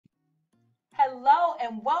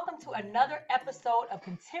and welcome to another episode of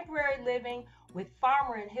Contemporary Living with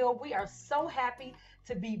Farmer and Hill. We are so happy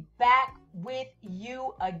to be back with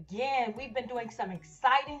you again. We've been doing some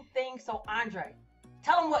exciting things. So Andre,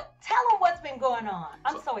 tell them what's been going on.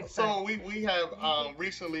 I'm so excited. So we have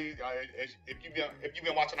recently, if you've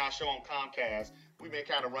been watching our show on Comcast, we've been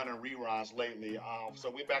kind of running reruns lately. So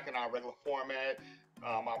we're back in our regular format.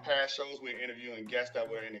 Our past shows, we're interviewing guests that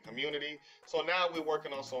were in the community. So now we're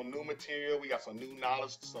working on some new material. We got some new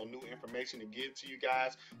knowledge, some new information to give to you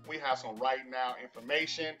guys. We have some right now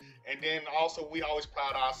information. And then also we always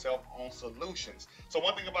pride ourselves on solutions. So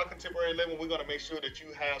one thing about Contemporary Living, we're going to make sure that you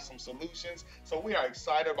have some solutions. So we are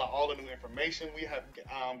excited about all the new information we have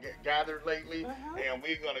gathered lately. And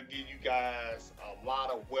we're going to give you guys a lot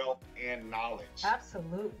of wealth and knowledge.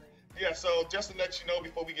 Absolutely. Yeah, so just to let you know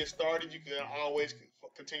before we get started, you can always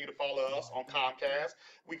continue to follow us on Comcast.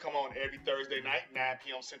 We come on every Thursday night, 9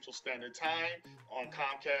 p.m. Central Standard Time on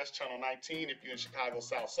Comcast Channel 19 if you're in Chicago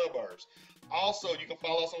South Suburbs. Also, you can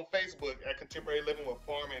follow us on Facebook at Contemporary Living with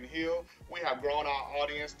Farmer and Hill. We have grown our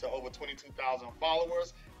audience to over 22,000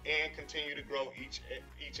 followers and continue to grow each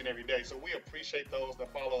and every day. So we appreciate those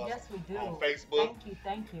that follow us Yes, we do. on Facebook.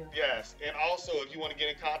 Thank you. Yes, and also if you want to get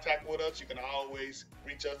in contact with us, you can always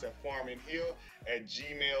reach us at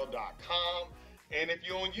farmandhill@gmail.com. And if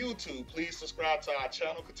you're on YouTube, please subscribe to our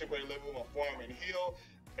channel, Contemporary Living with Farm and Hill,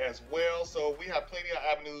 as well. So we have plenty of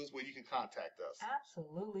avenues where you can contact us.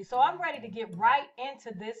 Absolutely. So I'm ready to get right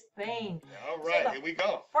into this thing. All right, So here we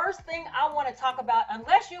go. First thing I want to talk about,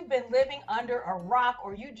 unless you've been living under a rock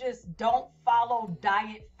or you just don't follow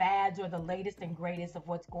diet fads or the latest and greatest of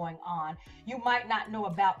what's going on, you might not know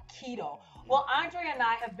about keto. Well, Andre and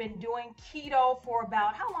I have been doing keto for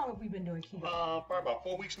about, how long have we been doing keto? Probably about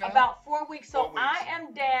 4 weeks now. About 4 weeks. So 4 weeks. I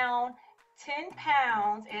am down 10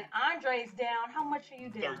 pounds and Andre's down. How much are you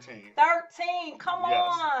down? 13. 13. Come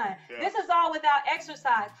on. Yes. This is all without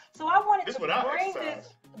exercise. So I wanted This to without bring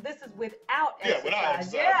exercise. this is without Yeah, exercise. without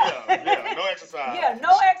exercise. Yeah. No exercise. Yeah,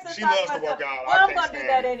 no exercise. She loves to myself. work out. Well, I I'm can't going to do stand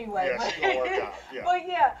that it. anyway. Yeah, she gonna work out.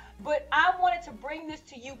 Yeah. But I wanted to bring this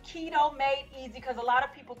to you, keto made easy, because a lot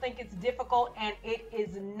of people think it's difficult and it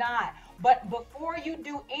is not. But before you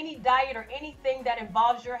do any diet or anything that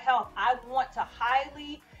involves your health, I want to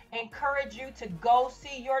highly encourage you to go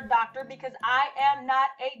see your doctor, because I am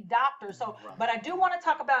not a doctor. So, Right. But I do want to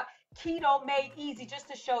talk about keto made easy just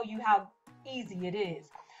to show you how easy it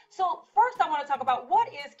is. So first I want to talk about what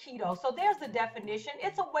is keto. So there's the definition.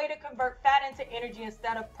 It's a way to convert fat into energy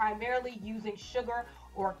instead of primarily using sugar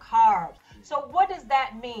or carbs. So what does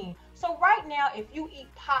that mean? So right now, if you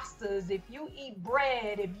eat pastas, if you eat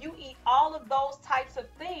bread, if you eat all of those types of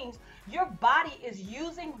things, your body is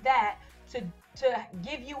using that to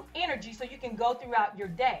give you energy so you can go throughout your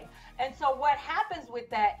day. And so what happens with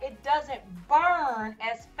that, it doesn't burn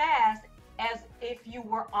as fast as if you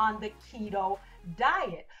were on the keto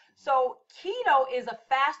diet. So keto is a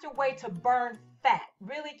faster way to burn fat.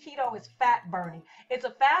 Really, keto is fat burning. It's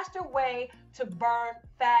a faster way to burn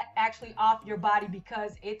fat actually off your body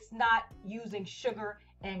because it's not using sugar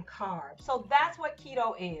and carbs. So that's what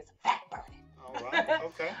keto is, fat burning. All right.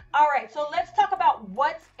 Okay. All right, so let's talk about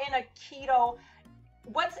what's in a keto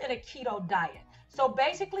diet. So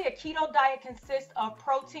basically a keto diet consists of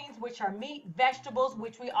proteins, which are meat, vegetables,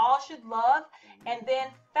 which we all should love, and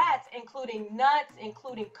then fats, including nuts,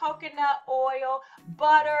 including coconut oil,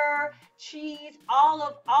 butter, cheese, all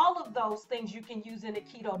of those things you can use in a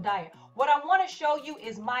keto diet. What I want to show you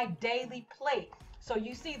is my daily plate. So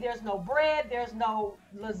you see there's no bread, there's no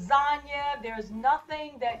lasagna, there's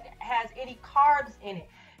nothing that has any carbs in it.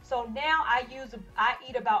 So now I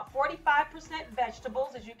eat about 45%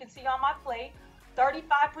 vegetables, as you can see on my plate,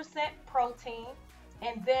 35% protein,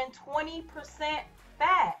 and then 20%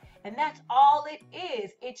 fat. And that's all it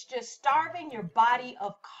is. It's just starving your body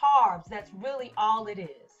of carbs. That's really all it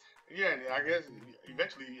is. Yeah, and I guess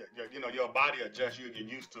eventually, your body adjusts. You get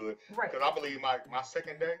used to it. Right. Because I believe my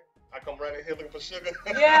second day, I come running here looking for sugar.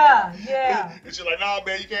 Yeah. And she's like, nah,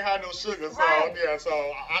 man, you can't have no sugar. So, Right. yeah, so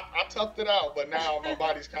I toughed it out, but now my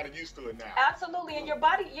body's kind of used to it now. Absolutely. And your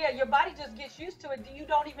body just gets used to it. You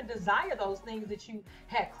don't even desire those things that you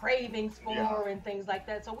had cravings for and things like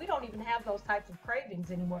that. So we don't even have those types of cravings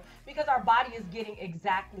anymore because our body is getting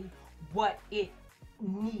exactly what it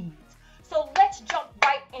needs. So let's jump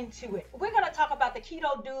right into it. We're going to talk about the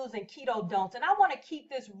keto do's and keto don'ts. And I want to keep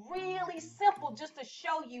this really simple just to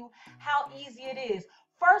show you how easy it is.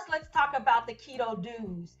 First, let's talk about the keto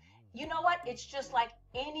do's. You know what? It's just like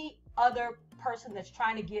any other person that's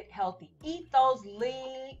trying to get healthy. Eat those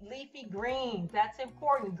leafy greens. That's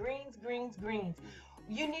important. Greens.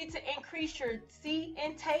 You need to increase your seed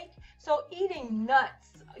intake. So eat eating nuts,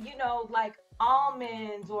 like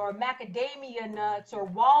almonds or macadamia nuts or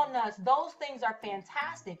walnuts, those things are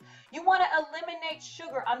fantastic. You want to eliminate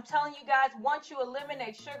sugar. I'm telling you guys, once you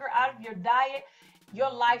eliminate sugar out of your diet,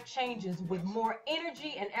 your life changes with more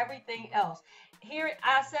energy and everything else. Here,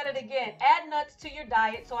 I said it again, add nuts to your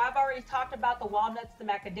diet. So I've already talked about the walnuts, the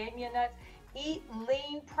macadamia nuts. Eat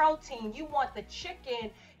lean protein. You want the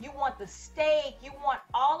chicken, you want the steak, you want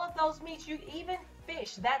all of those meats, you even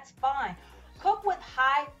fish, that's fine. Cook with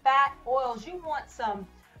high fat oils. You want some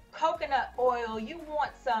coconut oil, you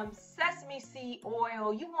want some sesame seed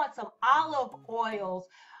oil, you want some olive oils.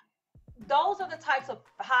 Those are the types of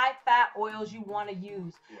high fat oils you want to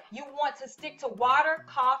use. You want to stick to water,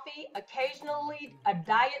 coffee, occasionally a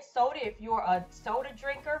diet soda if you're a soda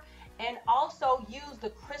drinker, and also use the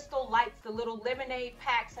Crystal Lights, the little lemonade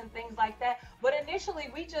packs and things like that. But initially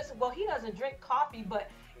he doesn't drink coffee, but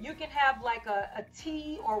you can have like a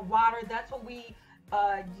tea or water. That's what we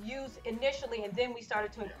used initially, and then we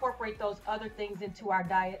started to incorporate those other things into our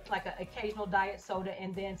diet, like an occasional diet soda,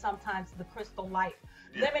 and then sometimes the Crystal Light.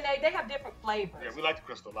 Lemonade, they have different flavors. Yeah, we like the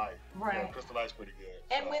Crystal Light. Right. Yeah, Crystal Light's pretty good.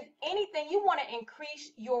 And with anything, you want to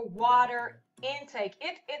increase your water intake.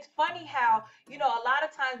 It's funny how, a lot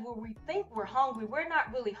of times when we think we're hungry, we're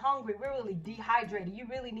not really hungry. We're really dehydrated. You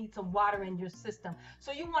really need some water in your system.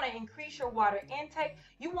 So you want to increase your water intake.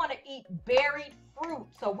 You want to eat berried fruit.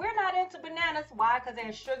 So we're not into bananas. Why? Because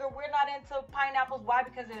there's sugar. We're not into pineapples. Why?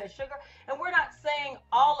 Because there's sugar. And we're not saying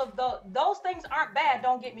all of those things aren't bad.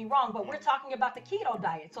 Don't get me wrong. But we're talking about the keto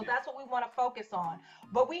diet. So that's what we want to focus on.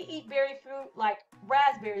 But we eat berry fruit like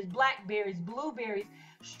raspberries, blackberries, blueberries,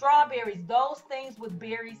 strawberries, those things with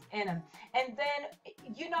berries in them. And then,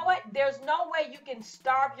 you know what? There's no way you can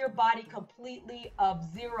starve your body completely of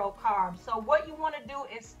zero carbs. So what you want to do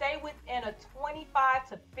is stay within a 25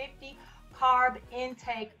 to 50 carb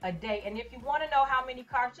intake a day. And if you want to know how many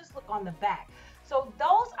carbs, just look on the back. So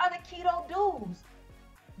those are the keto do's.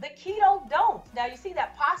 The keto don'ts. Now you see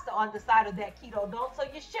that pasta on the side of that keto don't, so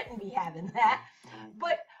you shouldn't be having that.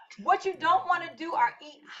 But what you don't want to do are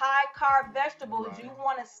eat high carb vegetables. Right. You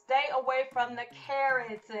want to stay away from the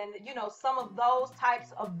carrots and some of those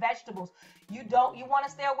types of vegetables. You want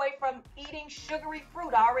to stay away from eating sugary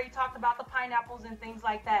fruit. I already talked about the pineapples and things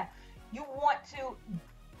like that. You want to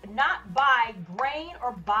not buy grain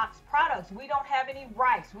or boxed products. We don't have any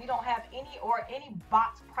rice. We don't have any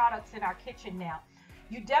boxed products in our kitchen now.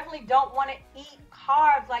 You definitely don't want to eat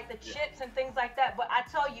carbs like the chips and things like that. But I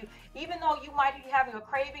tell you, even though you might be having a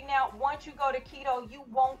craving now, once you go to keto, you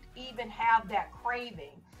won't even have that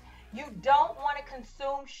craving. You don't want to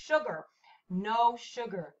consume sugar. No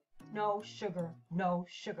sugar, no sugar, no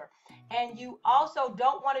sugar. And you also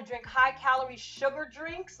don't want to drink high-calorie sugar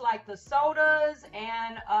drinks like the sodas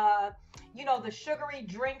and, the sugary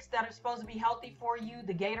drinks that are supposed to be healthy for you,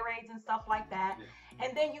 the Gatorades and stuff like that.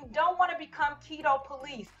 And then you don't want to become keto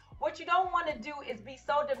police. What you don't want to do is be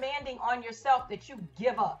so demanding on yourself that you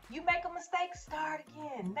give up. You make a mistake, start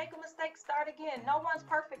again. Make a mistake, start again. No one's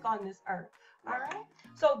perfect on this earth. All right?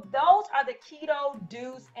 So those are the keto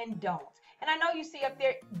do's and don'ts. And I know you see up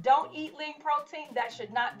there, don't eat lean protein. That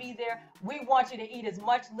should not be there. We want you to eat as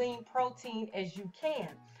much lean protein as you can.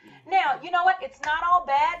 Now, you know what? It's not all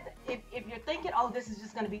bad. If you're thinking, oh, this is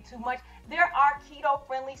just going to be too much, there are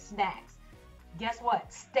keto-friendly snacks. Guess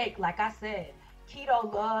what? Steak, like I said.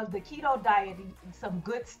 Keto loves the keto diet. Some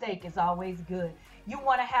good steak is always good. You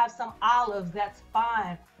want to have some olives, that's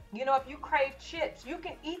fine. If you crave chips, you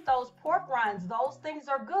can eat those pork rinds. Those things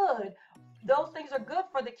are good. Those things are good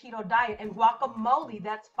for the keto diet. And guacamole,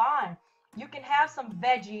 that's fine. You can have some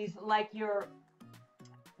veggies like your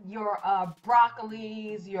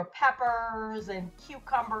broccolis, your peppers and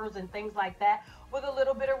cucumbers and things like that with a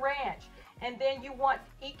little bit of ranch. And then you want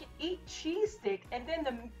eat cheese stick, and then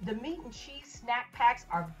the meat and cheese snack packs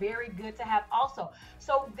are very good to have also.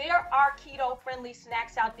 So there are keto friendly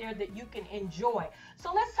snacks out there that you can enjoy.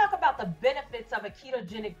 So let's talk about the benefits of a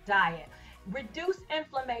ketogenic diet. Reduce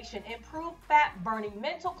inflammation, improve fat burning,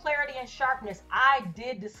 mental clarity and sharpness. I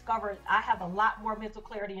did discover I have a lot more mental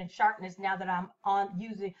clarity and sharpness now that I'm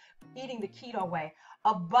eating the keto way.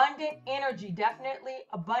 Abundant energy, definitely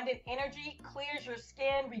abundant energy clears your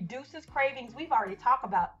skin, reduces cravings. We've already talked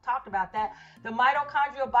about that. The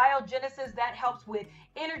mitochondrial biogenesis, that helps with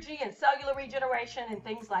energy and cellular regeneration and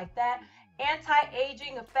things like that.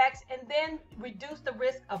 Anti-aging effects, and then reduce the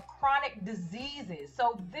risk of chronic diseases.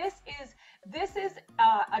 So this is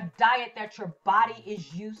a diet that your body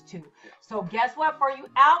is used to. So guess what, for you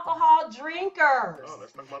alcohol drinkers,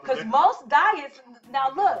 because most diets,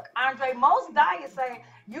 now look, Andre, most diets say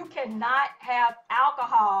you cannot have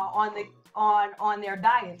alcohol on their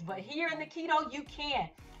diets. But here in the keto, you can.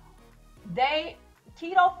 They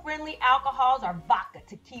Keto friendly alcohols are vodka,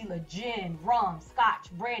 tequila, gin, rum, scotch,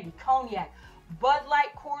 brandy, cognac, Bud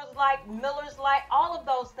Light, Coors Light, Miller's Light, all of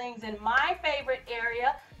those things. In my favorite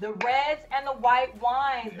area, the reds and the white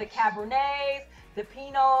wines, the Cabernets, the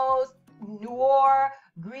Pinots, Noir,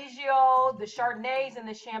 Grigio, the Chardonnays, and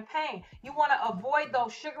the Champagne. You want to avoid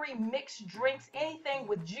those sugary mixed drinks, anything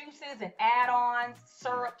with juices and add-ons,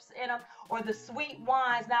 syrups in them, or the sweet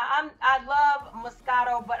wines. Now, I love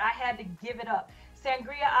Moscato, but I had to give it up.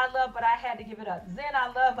 Sangria I love, but I had to give it up. Zen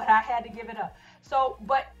I love, but I had to give it up. So,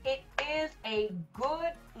 but it is a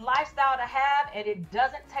good lifestyle to have, and it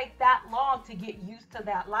doesn't take that long to get used to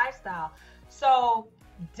that lifestyle. So,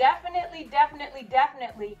 definitely,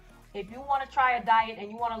 if you want to try a diet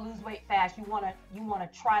and you want to lose weight fast, you want to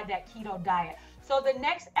try that keto diet. So the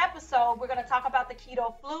next episode, we're going to talk about the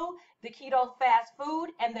keto flu, the keto fast food,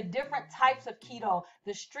 and the different types of keto,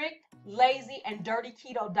 the strict, lazy, and dirty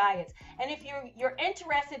keto diets. And if you're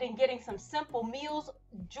interested in getting some simple meals,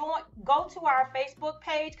 go to our Facebook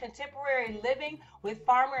page, Contemporary Living with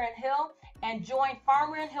Farmer and Hill, and join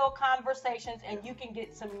Farmer and Hill Conversations, and you can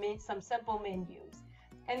get some simple menus.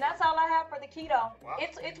 And that's all I have for the keto. Wow.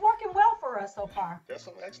 It's working well for us so far. That's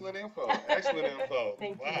some excellent info. Excellent info.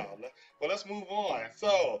 Thank you. Wow. Well, let's move on.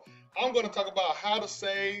 So I'm going to talk about how to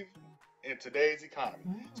save in today's economy.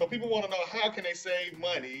 So people want to know, how can they save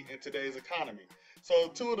money in today's economy? So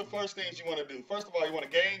two of the first things you want to do. First of all, you want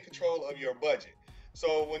to gain control of your budget.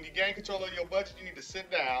 So when you gain control of your budget, you need to sit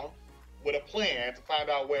down with a plan to find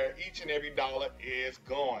out where each and every dollar is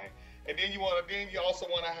going. And then you also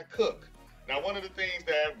want to cook. Now, one of the things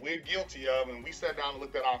that we're guilty of, and we sat down and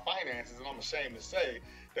looked at our finances, and I'm ashamed to say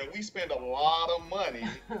that we spend a lot of money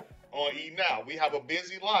on eating out. We have a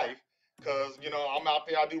busy life because, I'm out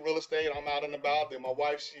there, I do real estate, I'm out and about. Then my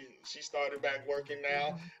wife, she started back working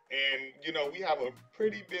now, and, we have a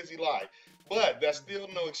pretty busy life. But that's still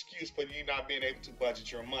no excuse for you not being able to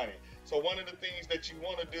budget your money. So one of the things that you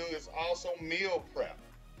want to do is also meal prep.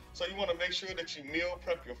 So you want to make sure that you meal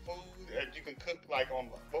prep your food, and you can cook like on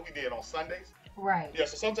what we did on Sundays. Right. Yeah,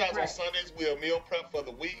 so sometimes on Sundays we'll meal prep for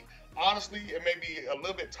the week. Honestly, it may be a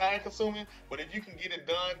little bit time consuming, but if you can get it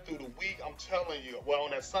done through the week, I'm telling you, well,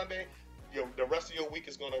 on that Sunday, the rest of your week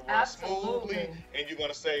is going to run smoothly, and you're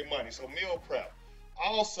going to save money. So meal prep.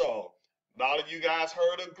 Also, a lot of you guys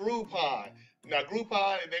heard of Groupon. Now,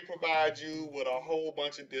 Groupon, they provide you with a whole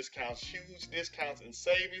bunch of discounts, huge discounts and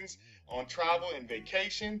savings on travel and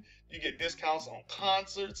vacation. You get discounts on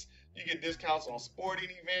concerts. You get discounts on sporting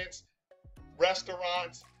events,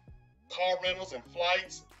 restaurants, car rentals and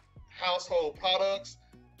flights, household products.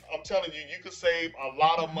 I'm telling you, you could save a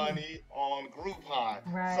lot of money on Groupon.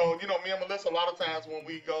 Right. So, me and Melissa, a lot of times when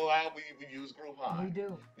we go out, we use Groupon. We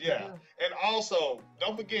do. Yeah. And also,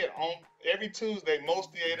 don't forget, on every Tuesday,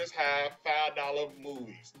 most theaters have $5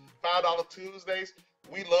 movies. $5 Tuesdays.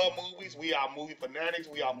 We love movies. We are movie fanatics.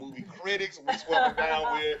 We are movie critics. We swell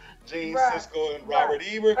down with Gene Siskel and Robert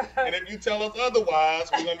Ebert. And if you tell us otherwise,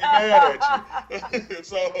 we're going to be mad at you.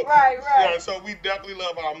 So, yeah, so we definitely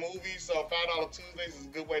love our movies. So $5 Tuesdays is a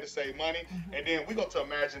good way to save money. And then we go to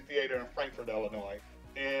Imagine Theater in Frankfort, Illinois.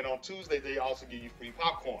 And on Tuesdays, they also give you free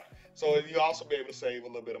popcorn. So you'll also be able to save a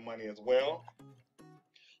little bit of money as well.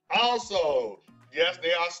 Also, yes,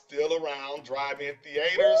 they are still around, drive-in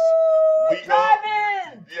theaters.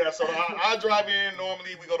 Drive-in! Yeah, so our drive-in,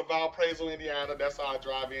 normally we go to Valparaiso, Indiana. That's our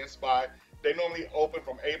drive-in spot. They normally open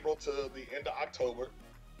from April to the end of October.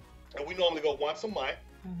 And we normally go once a month.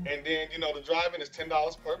 And then, the drive-in is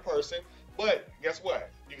 $10 per person. But guess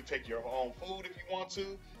what? You can take your own food if you want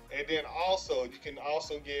to. And then also, you can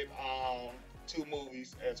also get 2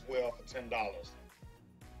 movies as well for $10.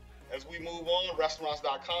 As we move on,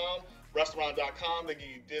 restaurants.com. Restaurant.com, they give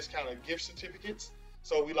you discounted gift certificates.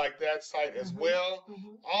 So we like that site as well.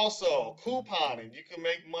 Also, couponing. You can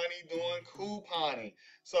make money doing couponing.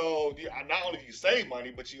 So not only do you save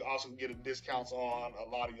money, but you also can get discounts on a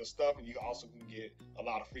lot of your stuff, and you also can get a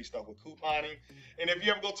lot of free stuff with couponing. And if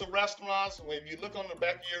you ever go to restaurants, if you look on the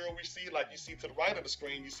back of your receipt, like you see to the right of the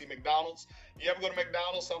screen, you see McDonald's. You ever go to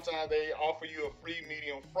McDonald's, sometimes they offer you a free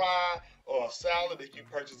medium fry or a salad if you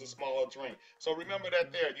purchase a small drink. So remember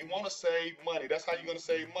that there. You want to save money. That's how you're going to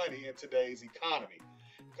save money in today's economy.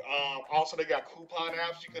 Also, they got coupon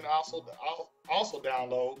apps you can also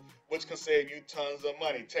download, which can save you tons of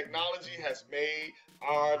money. Technology has made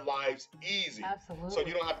our lives easy. Absolutely. So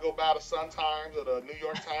you don't have to go buy the Sun Times or the New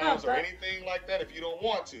York Times or anything like that if you don't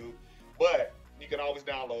want to, but you can always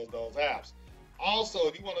download those apps. Also,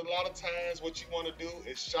 if you want a lot of times, what you want to do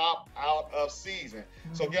is shop out of season.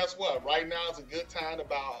 So Hmm. guess what? Right now is a good time to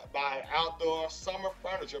buy outdoor summer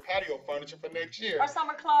furniture, patio furniture for next year, Or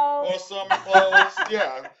summer clothes. or summer clothes.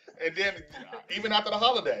 Yeah, and then even after the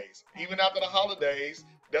holidays,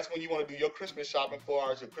 that's when you want to do your Christmas shopping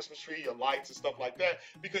for your Christmas tree, your lights and stuff like that,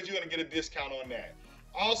 because you're gonna get a discount on that.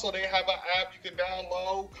 Also, they have an app you can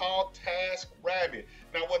download called TaskRabbit.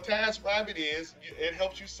 Now, what TaskRabbit is, it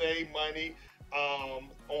helps you save money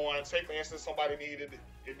on, say, for instance, if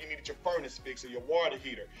you needed your furnace fixed or your water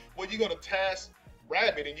heater. Well, you go to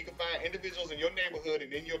TaskRabbit and you can find individuals in your neighborhood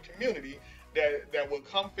and in your community that will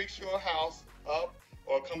come fix your house up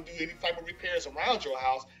or come do any type of repairs around your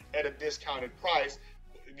house at a discounted price.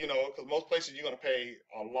 Because most places you're going to pay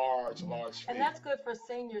a Mhm. large And fee. that's good for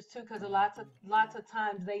seniors too, because lots of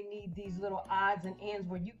times they need these little odds and ends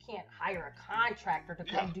where you can't hire a contractor to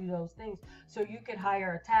Yeah. come do those things. So you could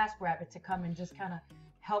hire a task rabbit to come and just kind of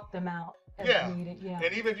help them out as Yeah. needed. Yeah.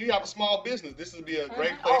 And even if you have a small business, this would be a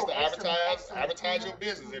great place Oh, to excellent, excellent. advertise your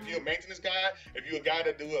business. If Hmm. you're a maintenance guy, if you're a guy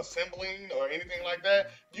that do assembling or anything like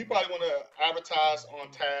that, you probably want to advertise on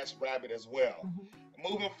TaskRabbit as well. Hmm.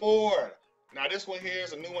 Moving forward, now this one here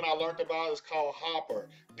is a new one I learned about. It's called Hopper.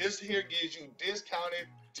 This here gives you discounted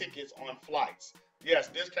tickets on flights. Yes,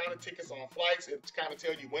 discounted tickets on flights. It kind of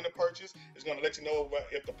tell you when to purchase. It's going to let you know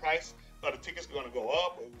if the price of the tickets are going to go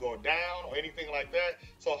up or go down or anything like that.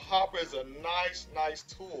 So Hopper is a nice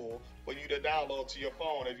tool for you to download to your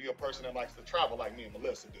phone if you're a person that likes to travel like me and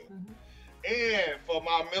Melissa do. Hmm. And for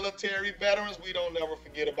my military veterans, we don't never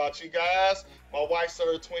forget about you guys. My wife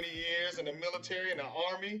served 20 years in the military, in the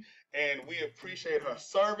Army, and we appreciate her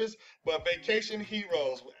service. But Vacation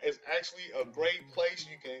Heroes is actually a great place.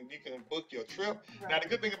 You can book your trip. Now, Right. the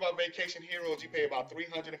good thing about Vacation Heroes, you pay about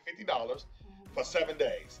 $350 for 7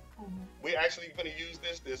 days. Hmm. We're actually going to use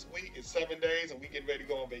this week. It's 7 days, and we get ready to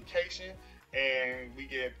go on vacation. And we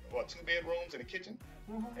get, what, 2 bedrooms and a kitchen?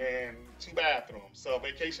 Hmm. And 2 bathrooms. So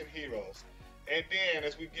Vacation Heroes. And then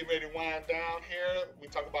as we get ready to wind down here, we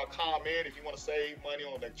talk about ComEd. If you want to save money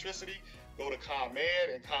on electricity, go to ComEd,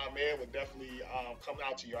 and ComEd will definitely come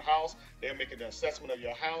out to your house. They'll make an assessment of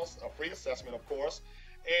your house, a free assessment, of course.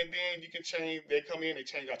 And then you can change. They come in, they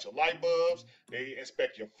change out your light bulbs, they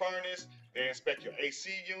inspect your furnace, they inspect your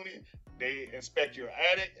AC unit, they inspect your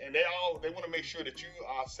attic, and they want to make sure that you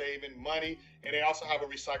are saving money. And they also have a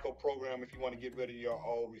recycle program if you want to get rid of your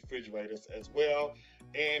old refrigerators as well.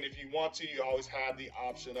 And if you want to, you always have the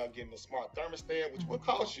option of getting a smart thermostat, which will Hmm.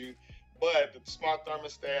 cost you, but the smart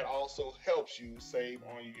thermostat also helps you save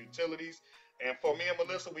on your utilities. And for me and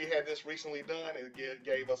Melissa, we had this recently done. It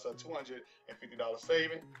gave us a $250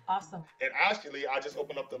 saving. Awesome. And actually, I just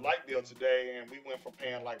opened up the light bill today, and we went from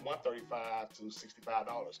paying like $135 to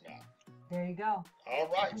 $65 now. There you go. All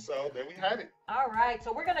right, so there we have it. All right,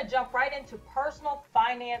 so we're going to jump right into personal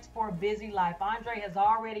finance for a busy life. Andre has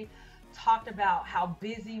already talked about how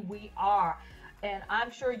busy we are, and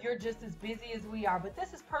I'm sure you're just as busy as we are, but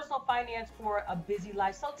this is personal finance for a busy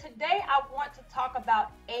life. So today I want to talk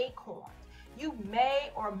about Acorns. You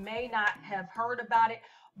may or may not have heard about it,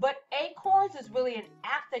 but Acorns is really an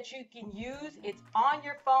app that you can use. It's on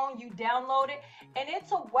your phone, you download it, and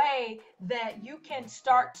it's a way that you can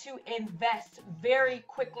start to invest very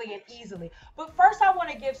quickly and easily. But first, I want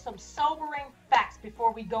to give some sobering facts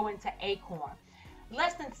before we go into Acorn.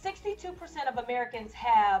 Less than 62% of Americans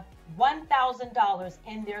have $1,000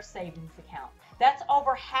 in their savings account. That's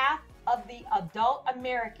over half of the adult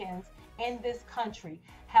Americans in this country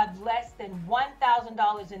have less than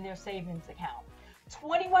 $1,000 in their savings account.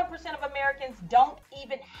 21% of Americans don't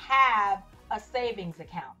even have a savings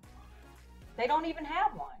account. They don't even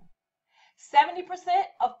have one. 70%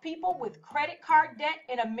 of people with credit card debt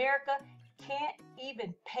in America can't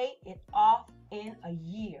even pay it off in a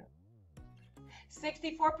year.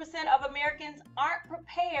 64% of Americans aren't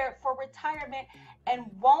prepared for retirement and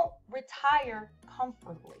won't retire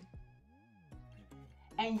comfortably.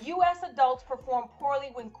 And U.S. adults perform poorly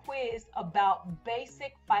when quizzed about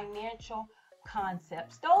basic financial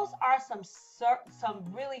concepts. Those are some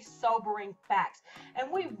really sobering facts.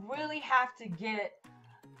 And we really have to get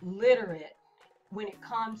literate when it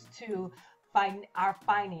comes to our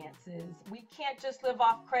finances. We can't just live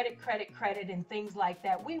off credit, and things like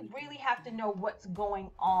that. We really have to know what's going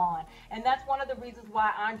on. And that's one of the reasons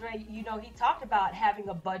why Andre, he talked about having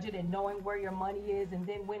a budget and knowing where your money is, and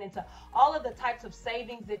then went into all of the types of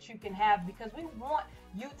savings that you can have, because we want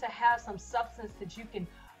you to have some substance that you can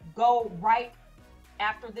go right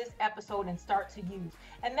after this episode and start to use.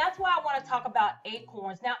 And that's why I want to talk about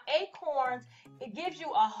Acorns. Now, Acorns, it gives you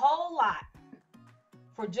a whole lot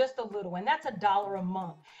for just a little, and that's $1 a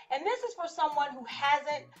month. And this is for someone who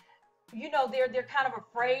hasn't, they're kind of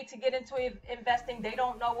afraid to get into investing. They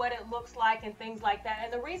don't know what it looks like and things like that.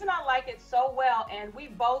 And the reason I like it so well, and we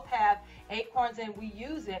both have Acorns and we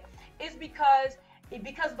use it, is because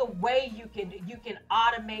the way you can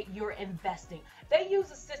automate your investing. They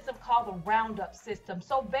use a system called the roundup system.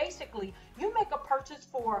 So basically, you make a purchase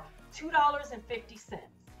for $2.50.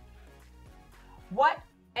 What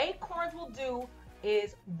Acorns will do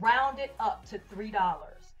is round it up to $3.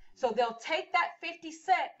 So they'll take that 50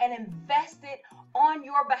 cents and invest it on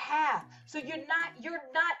your behalf. So you're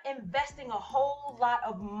not investing a whole lot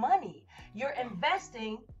of money. You're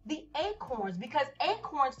investing the acorns, because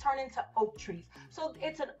acorns turn into oak trees. So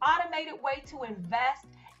it's an automated way to invest,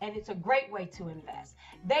 and it's a great way to invest.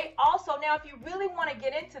 They also, now if you really want to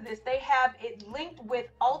get into this, they have it linked with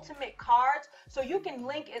ultimate cards. So you can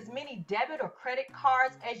link as many debit or credit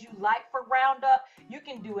cards as you like for Roundup. You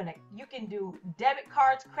can do debit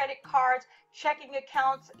cards, credit cards, checking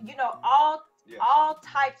accounts, all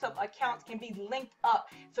types of accounts can be linked up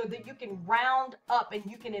so that you can round up and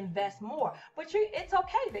you can invest more. But it's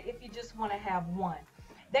okay that if you just want to have one.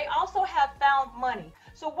 They also have found money.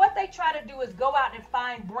 So what they try to do is go out and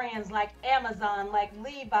find brands like Amazon, like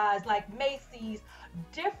Levi's, like Macy's,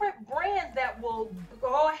 different brands that will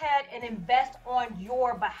go ahead and invest on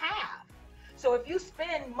your behalf. So if you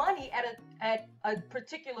spend money at a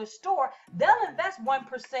particular store, they'll invest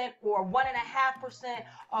 1% or 1.5%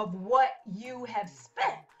 of what you have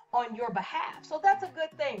spent on your behalf. So that's a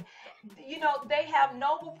good thing. They have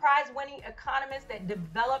Nobel Prize winning economists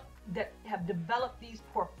that have developed these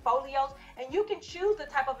portfolios, and you can choose the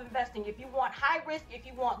type of investing. If you want high risk, if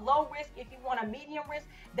you want low risk, if you want a medium risk,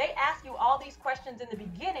 they ask you all these questions in the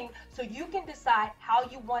beginning so you can decide how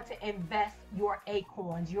you want to invest your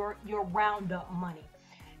acorns, your Roundup money.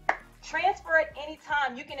 Transfer at any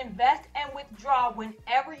time. You can invest and withdraw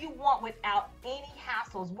whenever you want without any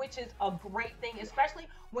hassles, which is a great thing, especially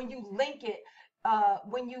when you link it.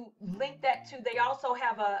 When you link that to, they also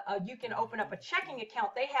have you can open up a checking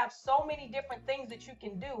account. They have so many different things that you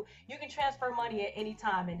can do. You can transfer money at any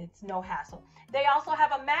time and it's no hassle. They also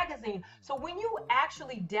have a magazine. So when you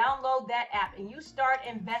actually download that app and you start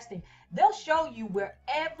investing, they'll show you where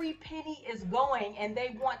every penny is going, and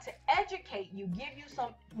they want to educate you, give you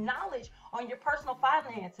some knowledge on your personal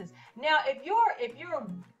finances. Now, if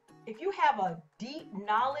you have a deep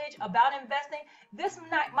knowledge about investing, this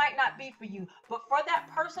might not be for you. But for that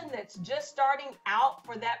person that's just starting out,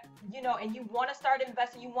 for that, and you want to start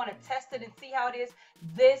investing, you want to test it and see how it is,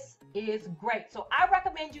 this is great. So I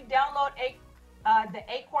recommend you download the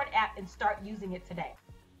Acorn app and start using it today.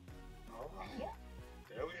 All right. Yeah.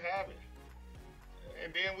 There we have it.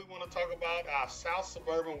 And then we want to talk about our South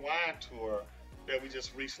Suburban Wine Tour that we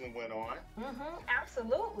just recently went on.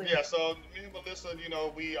 Absolutely. Yeah, so me and Melissa,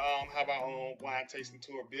 we have our own wine tasting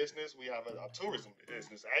tour business. We have a tourism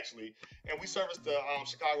business, actually, and we service the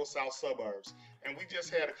Chicago South suburbs. And we just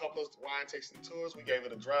had a couple of wine tasting tours. We gave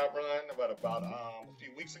it a dry run about a few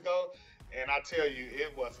weeks ago, and I tell you,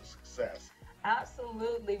 it was a success.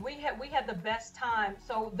 Absolutely. We had the best time.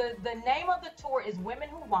 So the name of the tour is Women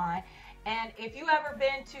Who Wine. And if you ever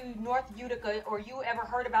been to North Utica, or you ever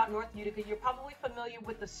heard about North Utica, you're probably familiar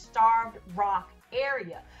with the Starved Rock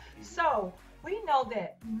area. So we know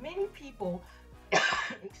that many people,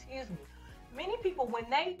 excuse me, many people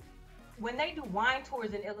when they do wine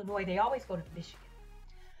tours in Illinois, they always go to Michigan.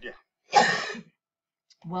 Yeah.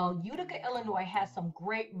 Well, Utica, Illinois has some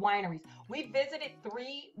great wineries. We visited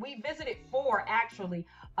 4 actually.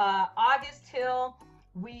 August Hill,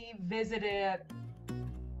 we visited.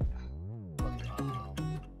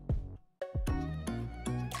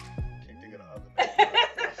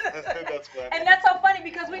 That's funny. And that's so funny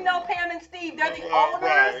because we know Pam and Steve. They're the owners.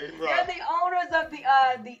 Right. They're the owners of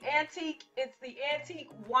the antique. It's the Antique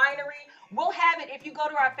Winery. We'll have it if you go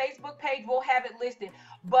to our Facebook page. We'll have it listed.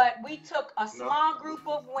 But we took a small group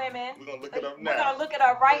of women. We're gonna look it up now. We're gonna look it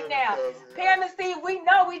up right now. Pam and Steve. We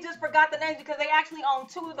know we just forgot the names because they actually own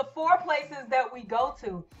 2 of the 4 places that we go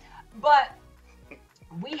to. But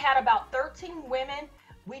we had about 13 women.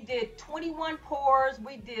 We did 21 pours,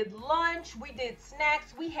 we did lunch, we did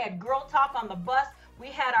snacks, we had girl talk on the bus, we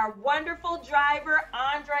had our wonderful driver,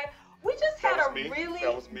 Andre. We just had a really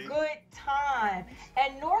good time.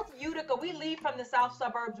 And North Utica, we leave from the south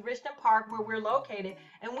suburbs, Richmond Park, where we're located,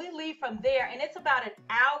 and we leave from there, and it's about an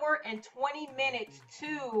hour and 20 minutes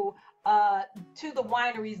to the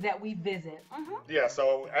wineries that we visit. Yeah,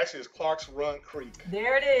 so actually it's Clark's Run Creek.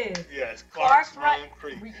 There it is. Yeah, it's Clark's Run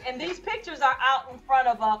Creek. And these pictures are out in front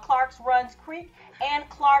of Clark's Runs Creek and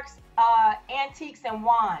Clark's antiques and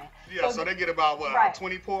wine. Yeah, so they get about what, right.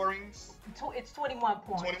 20 pourings? It's 21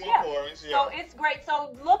 points. 21 pourings, yeah. So it's great.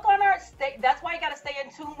 So look on our that's why you got to stay in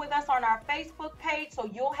tune with us on our Facebook page, so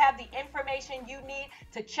you'll have the information you need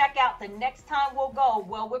to check out the next time we'll go.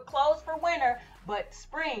 Well, we're closed for winter, but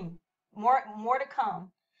spring, more to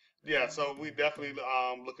come. Yeah, so we definitely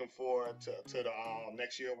looking forward to the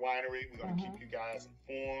next year winery. We're going to keep you guys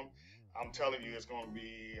informed. I'm telling you, it's going to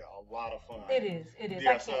be a lot of fun. It is.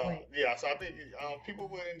 Yeah, I can't wait. Yeah, so I think people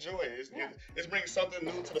will enjoy it. It's bringing something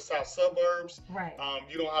new to the south suburbs. Right.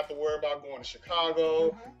 You don't have to worry about going to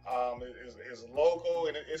Chicago. It's local,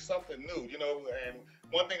 and it's something new, you know. And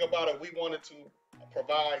one thing about it, we wanted to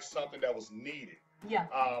provide something that was needed. Yeah.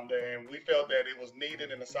 And we felt that it was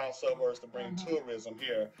needed in the south suburbs to bring tourism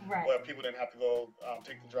here, where people didn't have to go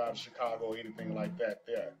take the drive to Chicago or anything like that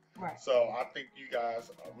there. Right. So I think you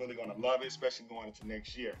guys are really going to love it, especially going into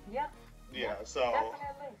next year. Yeah. Yeah. So.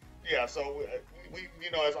 Definitely. Yeah. So we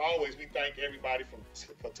you know, as always, we thank everybody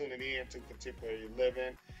for tuning in to Contemporary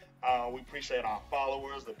Living. We appreciate our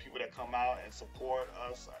followers, the people that come out and support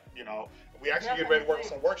us. You know, we actually get ready to work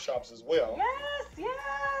some workshops as well. Yes.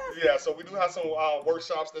 Yeah, so we do have some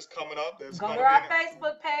workshops that's coming up. Go to our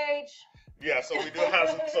Facebook page. Yeah, so we do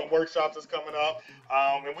have some workshops that's coming up.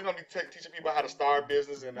 And we're going to be teaching people how to start a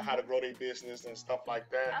business and how to grow their business and stuff like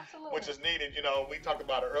that. Absolutely. Which is needed. You know, we talked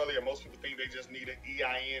about it earlier. Most people think they just need an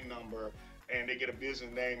EIN number and they get a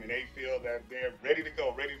business name and they feel that they're ready to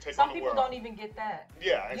go, ready to take on the world. Some people don't even get that.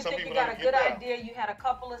 Yeah, and you some think people you got don't a good get that. idea, you had a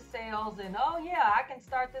couple of sales, and oh yeah, I can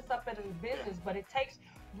start this up as a business, but it takes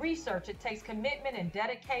research, it takes commitment and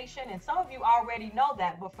dedication, and some of you already know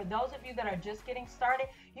that, but for those of you that are just getting started,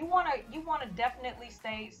 you want to definitely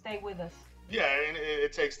stay with us. Yeah, and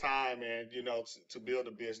it takes time, and you know, to build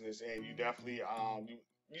a business, and you definitely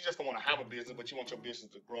you just don't want to have a business, but you want your business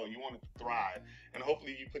to grow. You want it to thrive, and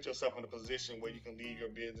hopefully you put yourself in a position where you can leave your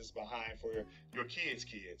business behind for your kids,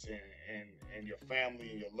 and your family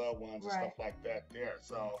and your loved ones and stuff like that. There,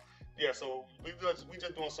 so. Yeah, so we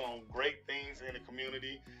just doing some great things in the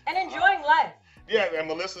community and enjoying life. Yeah, and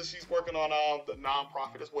Melissa, she's working on the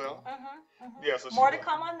nonprofit as well. Yeah, so more to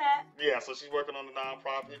come on that. Yeah, so she's working on the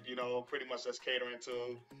nonprofit. You know, pretty much that's catering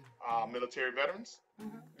to military veterans.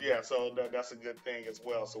 Yeah, so that's a good thing as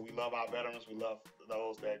well. So we love our veterans. We love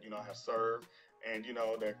those that have served and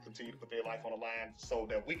that continue to put their life on the line, so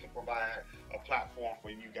that we can provide a platform for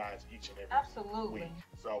you guys each and every week.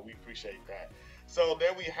 So we appreciate that. So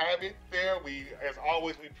there we have it there. As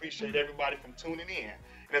always, we appreciate everybody from tuning in.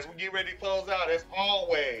 And as we get ready to close out, as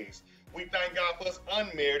always, we thank God for his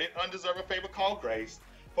unmerited, undeserved favor called grace.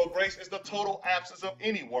 For grace is the total absence of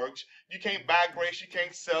any works. You can't buy grace, you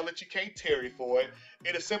can't sell it, you can't tarry for it.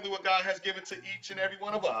 It is simply what God has given to each and every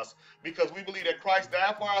one of us, because we believe that Christ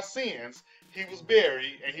died for our sins, he was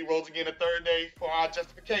buried, and he rose again the third day for our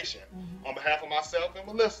justification. On behalf of myself and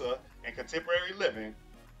Melissa and Contemporary Living,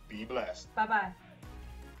 be blessed. Bye-bye.